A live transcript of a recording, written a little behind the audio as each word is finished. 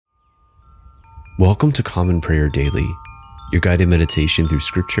Welcome to Common Prayer Daily, your guided meditation through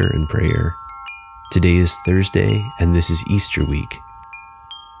scripture and prayer. Today is Thursday, and this is Easter week.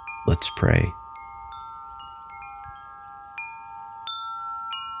 Let's pray.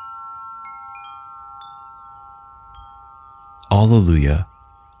 Alleluia.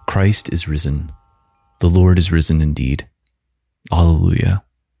 Christ is risen. The Lord is risen indeed. Alleluia.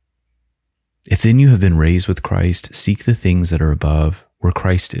 If then you have been raised with Christ, seek the things that are above, where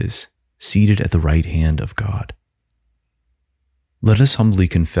Christ is, seated at the right hand of God. Let us humbly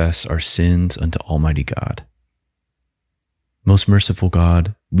confess our sins unto Almighty God. Most merciful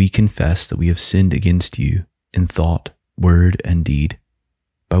God, we confess that we have sinned against you in thought, word, and deed,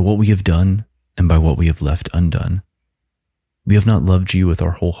 by what we have done and by what we have left undone. We have not loved you with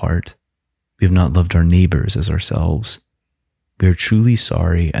our whole heart. We have not loved our neighbors as ourselves. We are truly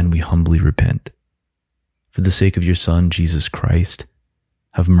sorry and we humbly repent. For the sake of your Son, Jesus Christ,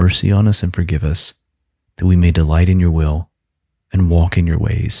 have mercy on us and forgive us, that we may delight in your will and walk in your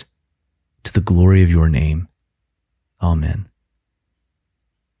ways, to the glory of your name. Amen.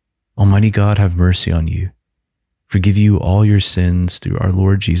 Almighty God, have mercy on you, forgive you all your sins through our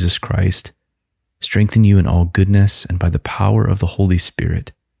Lord Jesus Christ, strengthen you in all goodness, and by the power of the Holy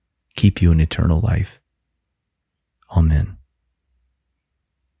Spirit, keep you in eternal life. Amen.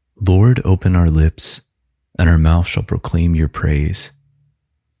 Lord, open our lips, and our mouth shall proclaim your praise.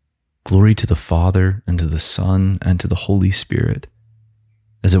 Glory to the Father, and to the Son, and to the Holy Spirit,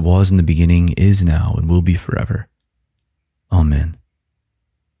 as it was in the beginning, is now, and will be forever. Amen.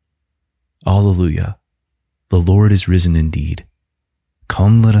 Alleluia. The Lord is risen indeed.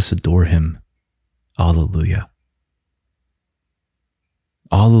 Come, let us adore him. Alleluia.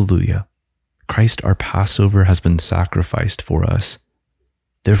 Alleluia. Christ our Passover has been sacrificed for us.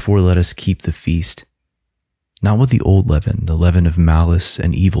 Therefore let us keep the feast, not with the old leaven, the leaven of malice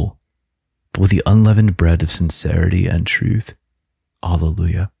and evil, but with the unleavened bread of sincerity and truth.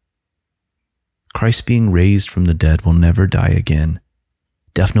 Alleluia. Christ being raised from the dead will never die again.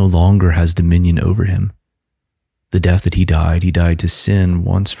 Death no longer has dominion over him. The death that he died to sin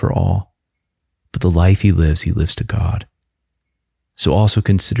once for all. But the life he lives to God. So also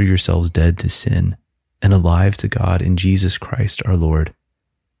consider yourselves dead to sin and alive to God in Jesus Christ our Lord.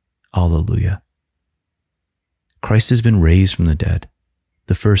 Alleluia. Christ has been raised from the dead,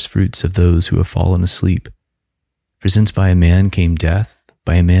 the first fruits of those who have fallen asleep. For since by a man came death,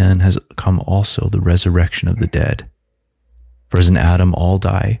 by a man has come also the resurrection of the dead. For as in Adam all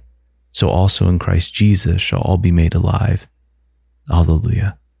die, so also in Christ Jesus shall all be made alive.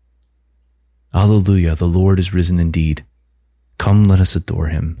 Alleluia. Alleluia, the Lord is risen indeed. Come, let us adore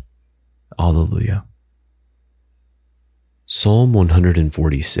him. Alleluia. Psalm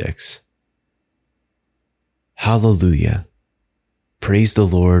 146. Hallelujah. Praise the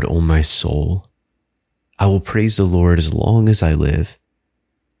Lord, O my soul. I will praise the Lord as long as I live.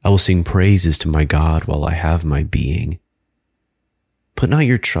 I will sing praises to my God while I have my being. Put not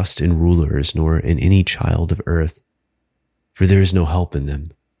your trust in rulers, nor in any child of earth, for there is no help in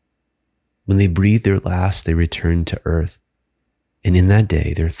them. When they breathe their last, they return to earth, and in that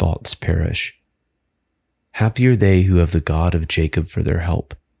day their thoughts perish. Happy are they who have the God of Jacob for their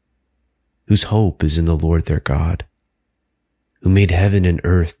help, whose hope is in the Lord their God, who made heaven and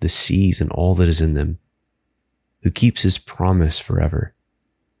earth, the seas, and all that is in them, who keeps his promise forever,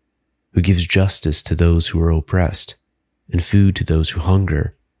 who gives justice to those who are oppressed, and food to those who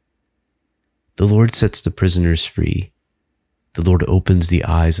hunger. The Lord sets the prisoners free. The Lord opens the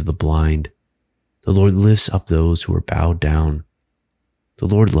eyes of the blind. The Lord lifts up those who are bowed down. The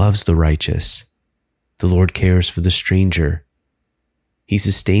Lord loves the righteous. The Lord cares for the stranger. He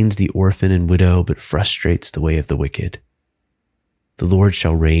sustains the orphan and widow, but frustrates the way of the wicked. The Lord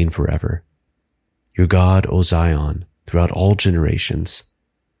shall reign forever. Your God, O Zion, throughout all generations.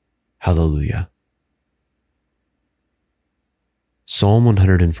 Hallelujah. Psalm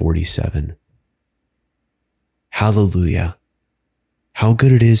 147. Hallelujah. How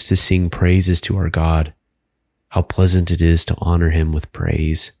good it is to sing praises to our God. How pleasant it is to honor him with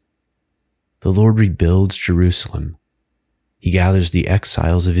praise. The Lord rebuilds Jerusalem. He gathers the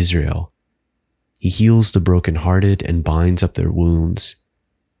exiles of Israel. He heals the brokenhearted and binds up their wounds.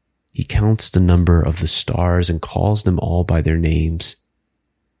 He counts the number of the stars and calls them all by their names.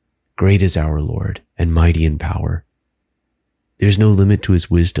 Great is our Lord and mighty in power. There is no limit to his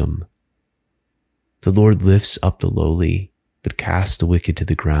wisdom. The Lord lifts up the lowly, but casts the wicked to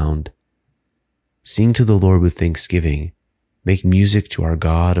the ground. Sing to the Lord with thanksgiving. Make music to our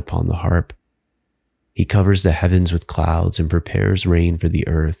God upon the harp. He covers the heavens with clouds and prepares rain for the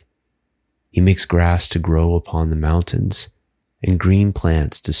earth. He makes grass to grow upon the mountains and green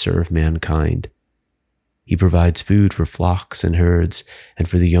plants to serve mankind. He provides food for flocks and herds and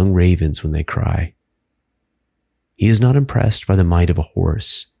for the young ravens when they cry. He is not impressed by the might of a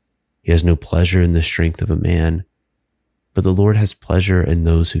horse. He has no pleasure in the strength of a man. But the Lord has pleasure in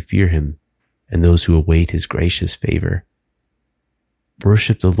those who fear him and those who await his gracious favor.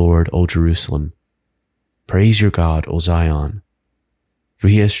 Worship the Lord, O Jerusalem. Praise your God, O Zion. For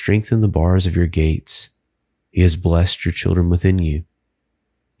he has strengthened the bars of your gates. He has blessed your children within you.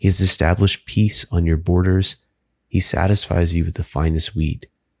 He has established peace on your borders. He satisfies you with the finest wheat.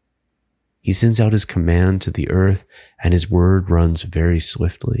 He sends out his command to the earth, and his word runs very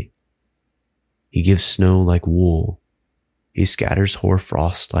swiftly. He gives snow like wool. He scatters hoar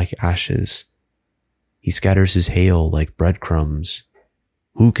frost like ashes. He scatters his hail like breadcrumbs.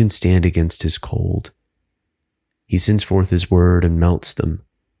 Who can stand against his cold? He sends forth his word and melts them.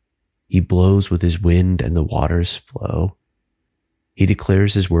 He blows with his wind and the waters flow. He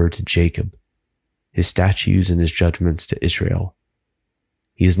declares his word to Jacob, his statutes and his judgments to Israel.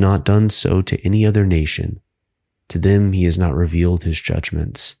 He has not done so to any other nation. To them he has not revealed his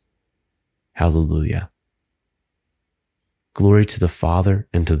judgments. Hallelujah. Glory to the Father,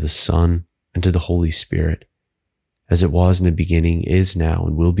 and to the Son, and to the Holy Spirit, as it was in the beginning, is now,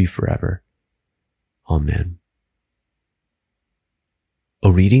 and will be forever. Amen.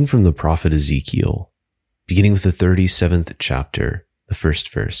 A reading from the prophet Ezekiel, beginning with the 37th chapter, the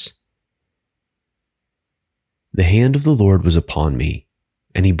first verse. The hand of the Lord was upon me,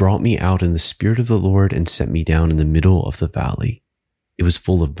 and he brought me out in the spirit of the Lord and set me down in the middle of the valley. It was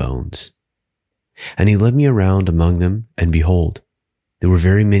full of bones. And he led me around among them, and behold, there were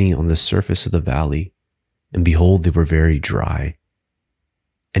very many on the surface of the valley, and behold, they were very dry.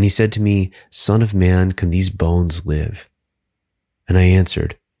 And he said to me, Son of man, can these bones live? And I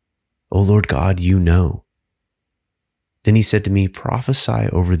answered, O Lord God, you know. Then he said to me, Prophesy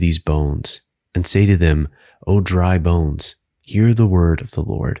over these bones, and say to them, O dry bones, hear the word of the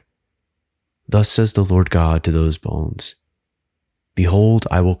Lord. Thus says the Lord God to those bones, Behold,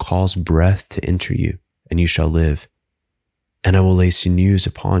 I will cause breath to enter you, and you shall live. And I will lay sinews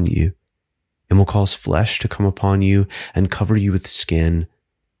upon you, and will cause flesh to come upon you, and cover you with skin,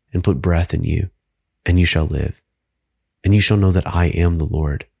 and put breath in you, and you shall live. And you shall know that I am the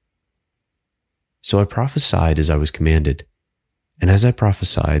Lord. So I prophesied as I was commanded. And as I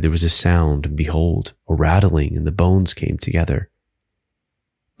prophesied, there was a sound, and behold, a rattling, and the bones came together,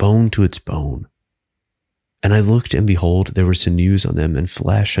 bone to its bone. And I looked, and behold, there were sinews on them, and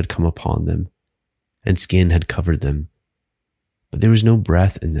flesh had come upon them, and skin had covered them, but there was no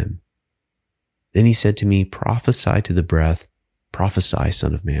breath in them. Then he said to me, Prophesy to the breath, prophesy,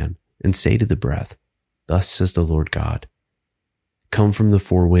 Son of man, and say to the breath, Thus says the Lord God, Come from the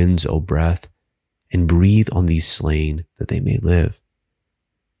four winds, O breath, and breathe on these slain, that they may live.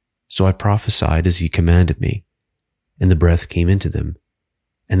 So I prophesied as he commanded me, and the breath came into them,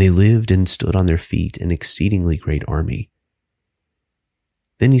 and they lived and stood on their feet, an exceedingly great army.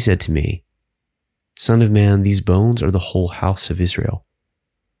 Then he said to me, Son of man, these bones are the whole house of Israel.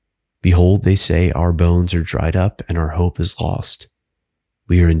 Behold, they say, Our bones are dried up, and our hope is lost.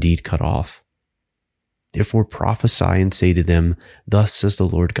 We are indeed cut off. Therefore prophesy and say to them, Thus says the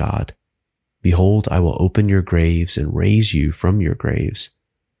Lord God, Behold, I will open your graves and raise you from your graves,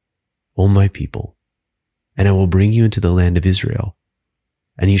 O my people, and I will bring you into the land of Israel.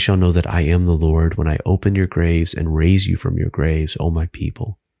 And you shall know that I am the Lord when I open your graves and raise you from your graves, O my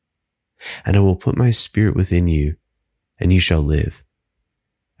people. And I will put my spirit within you, and you shall live.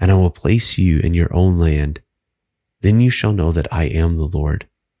 And I will place you in your own land. Then you shall know that I am the Lord.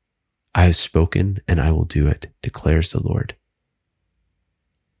 I have spoken, and I will do it, declares the Lord.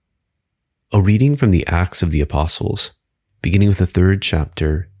 A reading from the Acts of the Apostles, beginning with the 3rd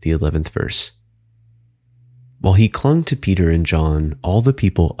chapter, the 11th verse. While he clung to Peter and John, all the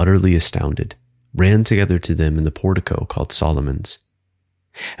people, utterly astounded, ran together to them in the portico called Solomon's.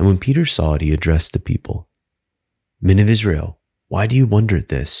 And when Peter saw it, he addressed the people, Men of Israel, why do you wonder at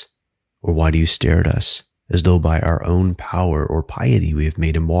this? Or why do you stare at us, as though by our own power or piety we have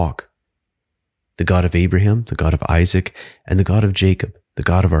made him walk? The God of Abraham, the God of Isaac, and the God of Jacob, the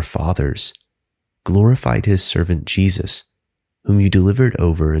God of our fathers, glorified his servant Jesus, whom you delivered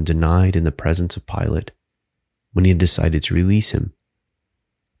over and denied in the presence of Pilate, when he had decided to release him.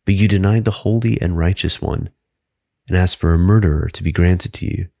 But you denied the holy and righteous one, and asked for a murderer to be granted to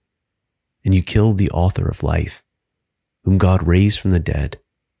you. And you killed the author of life, whom God raised from the dead.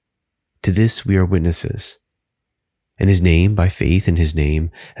 To this we are witnesses. And his name, by faith in his name,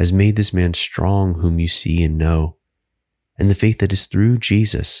 has made this man strong whom you see and know. And the faith that is through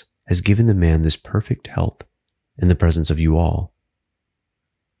Jesus has given the man this perfect health in the presence of you all.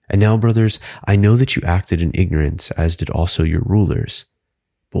 And now, brothers, I know that you acted in ignorance, as did also your rulers.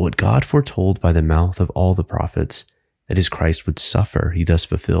 But what God foretold by the mouth of all the prophets, that his Christ would suffer, he thus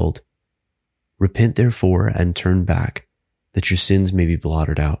fulfilled. Repent therefore and turn back, that your sins may be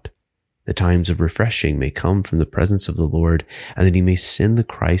blotted out, that times of refreshing may come from the presence of the Lord, and that he may send the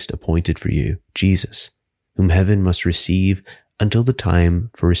Christ appointed for you, Jesus, whom heaven must receive until the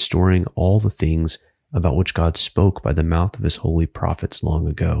time for restoring all the things about which God spoke by the mouth of his holy prophets long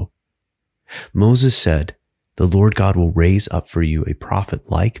ago. Moses said, the Lord God will raise up for you a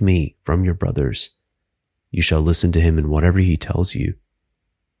prophet like me from your brothers. You shall listen to him in whatever he tells you.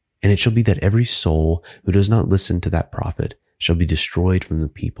 And it shall be that every soul who does not listen to that prophet shall be destroyed from the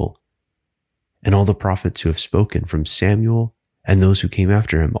people. And all the prophets who have spoken from Samuel and those who came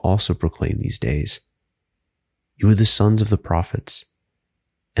after him also proclaim these days. You are the sons of the prophets,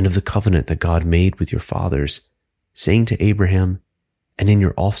 and of the covenant that God made with your fathers, saying to Abraham, and in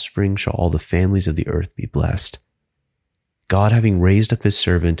your offspring shall all the families of the earth be blessed. God, having raised up his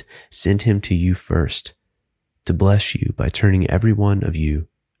servant, sent him to you first, to bless you by turning every one of you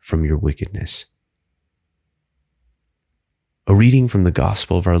from your wickedness. A reading from the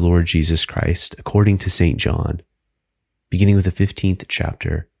Gospel of our Lord Jesus Christ according to St. John, beginning with the 15th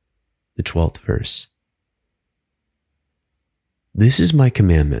chapter, the 12th verse. This is my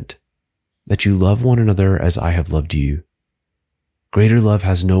commandment, that you love one another as I have loved you. Greater love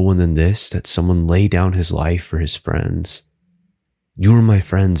has no one than this, that someone lay down his life for his friends. You are my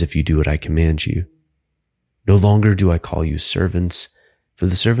friends if you do what I command you. No longer do I call you servants, for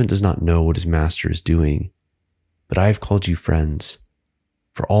the servant does not know what his master is doing. But I have called you friends,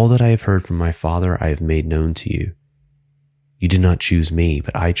 for all that I have heard from my Father I have made known to you. You did not choose me,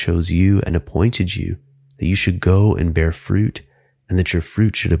 but I chose you and appointed you, that you should go and bear fruit, and that your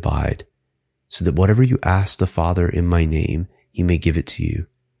fruit should abide, so that whatever you ask the Father in my name, he may give it to you.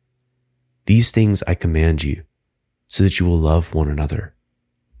 These things I command you, so that you will love one another.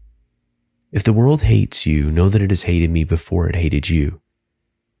 If the world hates you, know that it has hated me before it hated you.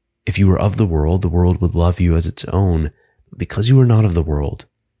 If you were of the world would love you as its own, but because you are not of the world,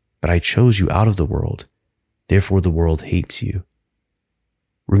 but I chose you out of the world, therefore the world hates you.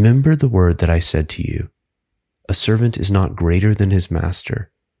 Remember the word that I said to you, a servant is not greater than his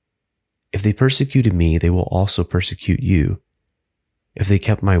master. If they persecuted me, they will also persecute you. If they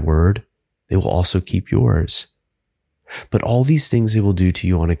kept my word, they will also keep yours. But all these things they will do to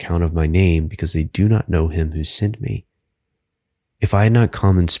you on account of my name, because they do not know him who sent me. If I had not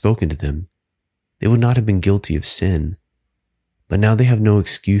come and spoken to them, they would not have been guilty of sin. But now they have no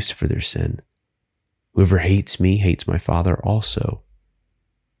excuse for their sin. Whoever hates me hates my Father also.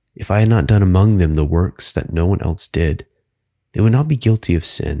 If I had not done among them the works that no one else did, they would not be guilty of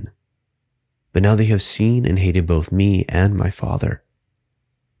sin. But now they have seen and hated both me and my Father.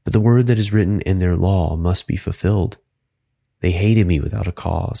 But the word that is written in their law must be fulfilled. They hated me without a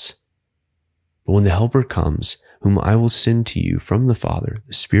cause. But when the Helper comes, whom I will send to you from the Father,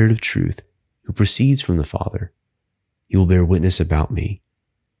 the Spirit of truth, who proceeds from the Father, he will bear witness about me.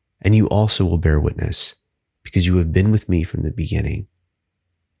 And you also will bear witness, because you have been with me from the beginning.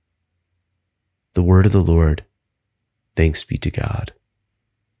 The word of the Lord. Thanks be to God.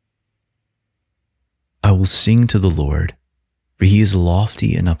 I will sing to the Lord, for he is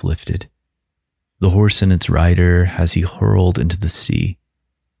lofty and uplifted. The horse and its rider has he hurled into the sea.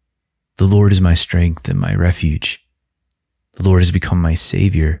 The Lord is my strength and my refuge. The Lord has become my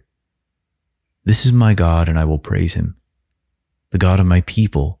Savior. This is my God, and I will praise him, the God of my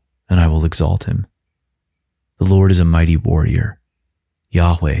people, and I will exalt him. The Lord is a mighty warrior.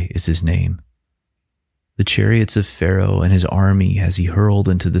 Yahweh is his name. The chariots of Pharaoh and his army has he hurled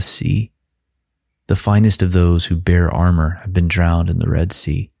into the sea. The finest of those who bear armor have been drowned in the Red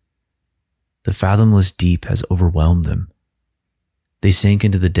Sea. The fathomless deep has overwhelmed them. They sank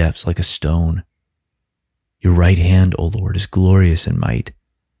into the depths like a stone. Your right hand, O Lord, is glorious in might.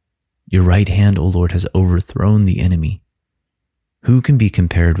 Your right hand, O Lord, has overthrown the enemy. Who can be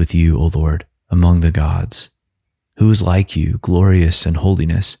compared with you, O Lord, among the gods? Who is like you, glorious in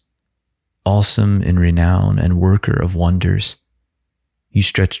holiness, awesome in renown and worker of wonders? You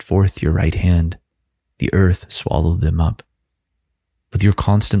stretched forth your right hand. The earth swallowed them up. With your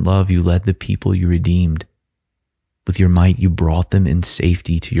constant love, you led the people you redeemed. With your might, you brought them in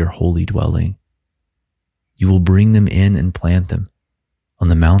safety to your holy dwelling. You will bring them in and plant them on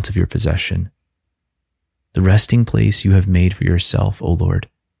the mount of your possession, the resting place you have made for yourself, O Lord,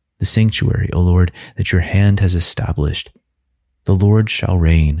 the sanctuary, O Lord, that your hand has established. The Lord shall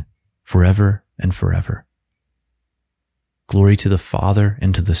reign forever and forever. Glory to the Father,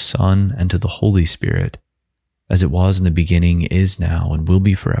 and to the Son, and to the Holy Spirit, as it was in the beginning, is now, and will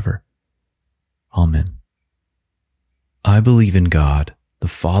be forever. Amen. I believe in God, the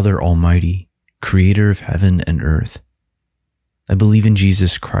Father Almighty, creator of heaven and earth. I believe in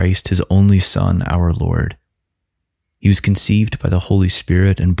Jesus Christ, his only Son, our Lord. He was conceived by the Holy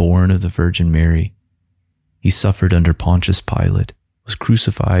Spirit and born of the Virgin Mary. He suffered under Pontius Pilate, was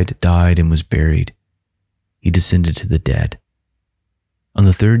crucified, died, and was buried. He descended to the dead. On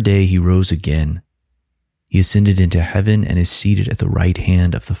the third day he rose again. He ascended into heaven and is seated at the right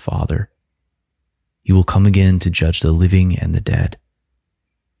hand of the Father. He will come again to judge the living and the dead.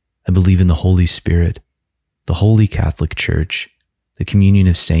 I believe in the Holy Spirit, the Holy Catholic Church, the communion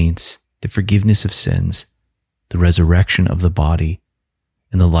of saints, the forgiveness of sins, the resurrection of the body,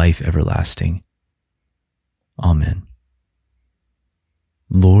 and the life everlasting. Amen.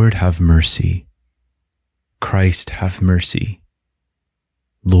 Lord, have mercy. Christ, have mercy.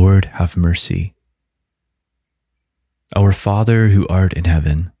 Lord, have mercy. Our Father, who art in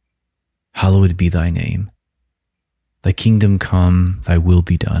heaven, hallowed be thy name. Thy kingdom come, thy will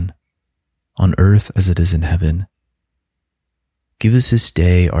be done, on earth as it is in heaven. Give us this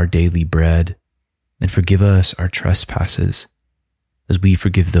day our daily bread, and forgive us our trespasses, as we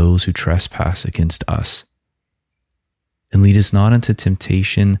forgive those who trespass against us. And lead us not into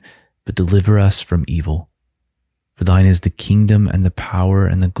temptation, but deliver us from evil. For thine is the kingdom and the power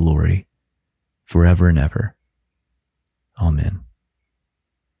and the glory, forever and ever. Amen.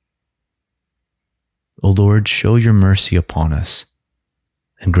 O Lord, show your mercy upon us,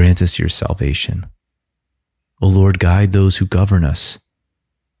 and grant us your salvation. O Lord, guide those who govern us,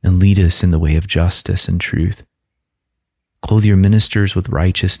 and lead us in the way of justice and truth. Clothe your ministers with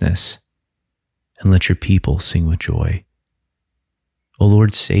righteousness, and let your people sing with joy. O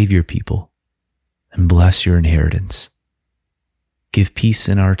Lord, save your people, and bless your inheritance. Give peace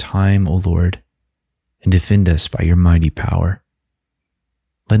in our time, O Lord, and defend us by your mighty power.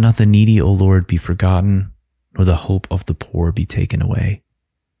 Let not the needy, O Lord, be forgotten, nor the hope of the poor be taken away.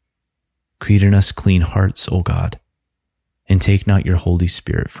 Create in us clean hearts, O God, and take not your Holy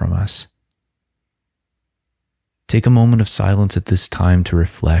Spirit from us. Take a moment of silence at this time to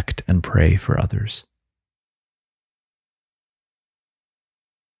reflect and pray for others.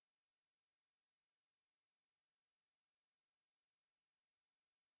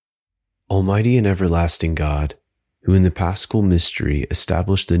 Almighty and everlasting God, who in the Paschal mystery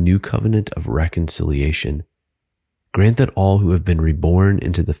established the new covenant of reconciliation, grant that all who have been reborn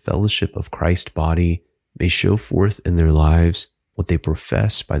into the fellowship of Christ's body may show forth in their lives what they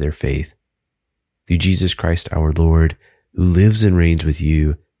profess by their faith. Through Jesus Christ our Lord, who lives and reigns with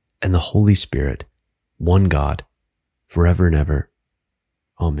you and the Holy Spirit, one God, forever and ever.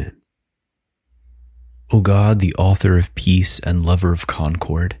 Amen. O God, the author of peace and lover of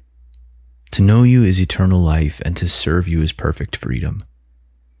concord, to know you is eternal life, and to serve you is perfect freedom.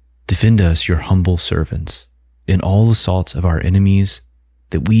 Defend us, your humble servants, in all assaults of our enemies,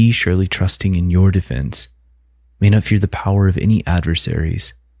 that we, surely trusting in your defense, may not fear the power of any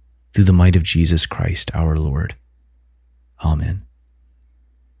adversaries, through the might of Jesus Christ our Lord. Amen.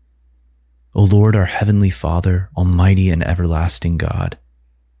 O Lord, our heavenly Father, almighty and everlasting God,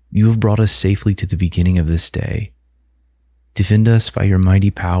 you have brought us safely to the beginning of this day. Defend us by your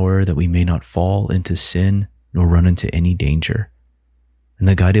mighty power, that we may not fall into sin nor run into any danger, and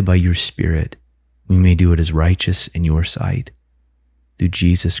that guided by your Spirit, we may do what is righteous in your sight. Through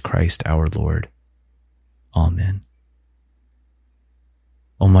Jesus Christ our Lord. Amen.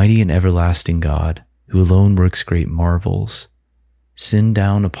 Almighty and everlasting God, who alone works great marvels, send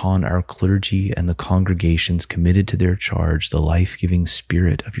down upon our clergy and the congregations committed to their charge the life-giving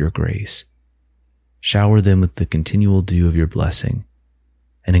Spirit of your grace. Shower them with the continual dew of your blessing,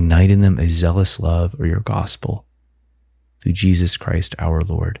 and ignite in them a zealous love for your gospel. Through Jesus Christ our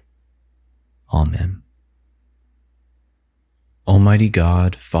Lord. Amen. Almighty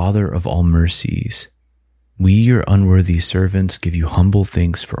God, Father of all mercies, we, your unworthy servants, give you humble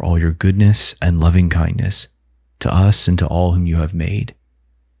thanks for all your goodness and loving kindness to us and to all whom you have made.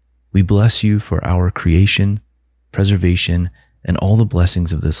 We bless you for our creation, preservation, and all the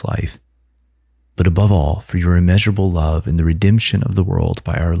blessings of this life, but above all, for your immeasurable love in the redemption of the world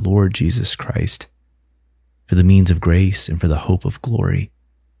by our Lord Jesus Christ, for the means of grace and for the hope of glory.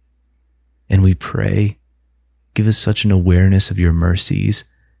 And we pray, give us such an awareness of your mercies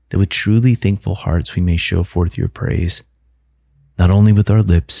that with truly thankful hearts we may show forth your praise, not only with our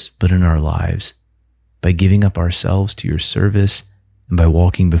lips, but in our lives, by giving up ourselves to your service and by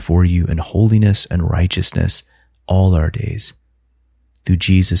walking before you in holiness and righteousness all our days. Through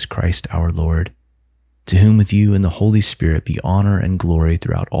Jesus Christ our Lord, to whom with you and the Holy Spirit be honor and glory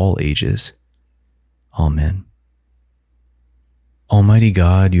throughout all ages. Amen. Almighty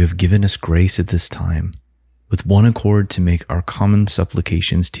God, you have given us grace at this time, with one accord to make our common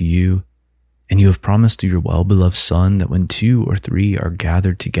supplications to you, and you have promised through your well-beloved Son that when 2 or 3 are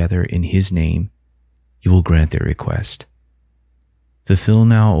gathered together in his name, you will grant their request. Fulfill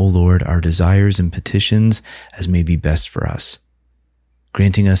now, O Lord, our desires and petitions as may be best for us,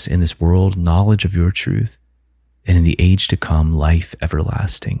 granting us in this world knowledge of your truth, and in the age to come life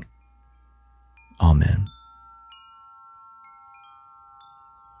everlasting. Amen.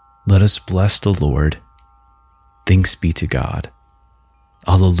 Let us bless the Lord. Thanks be to God.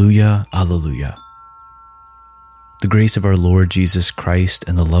 Alleluia, alleluia. The grace of our Lord Jesus Christ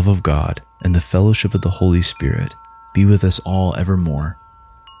and the love of God and the fellowship of the Holy Spirit be with us all evermore.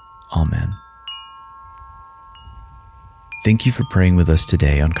 Amen. Thank you for praying with us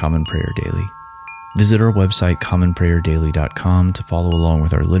today on Common Prayer Daily. Visit our website commonprayerdaily.com to follow along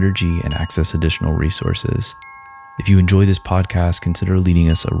with our liturgy and access additional resources. If you enjoy this podcast, consider leaving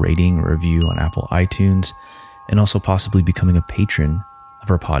us a rating or review on Apple iTunes, and also possibly becoming a patron of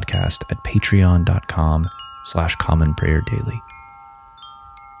our podcast at patreon.com/commonprayerdaily.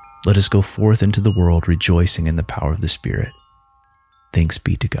 Let us go forth into the world rejoicing in the power of the Spirit. Thanks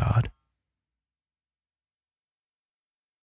be to God.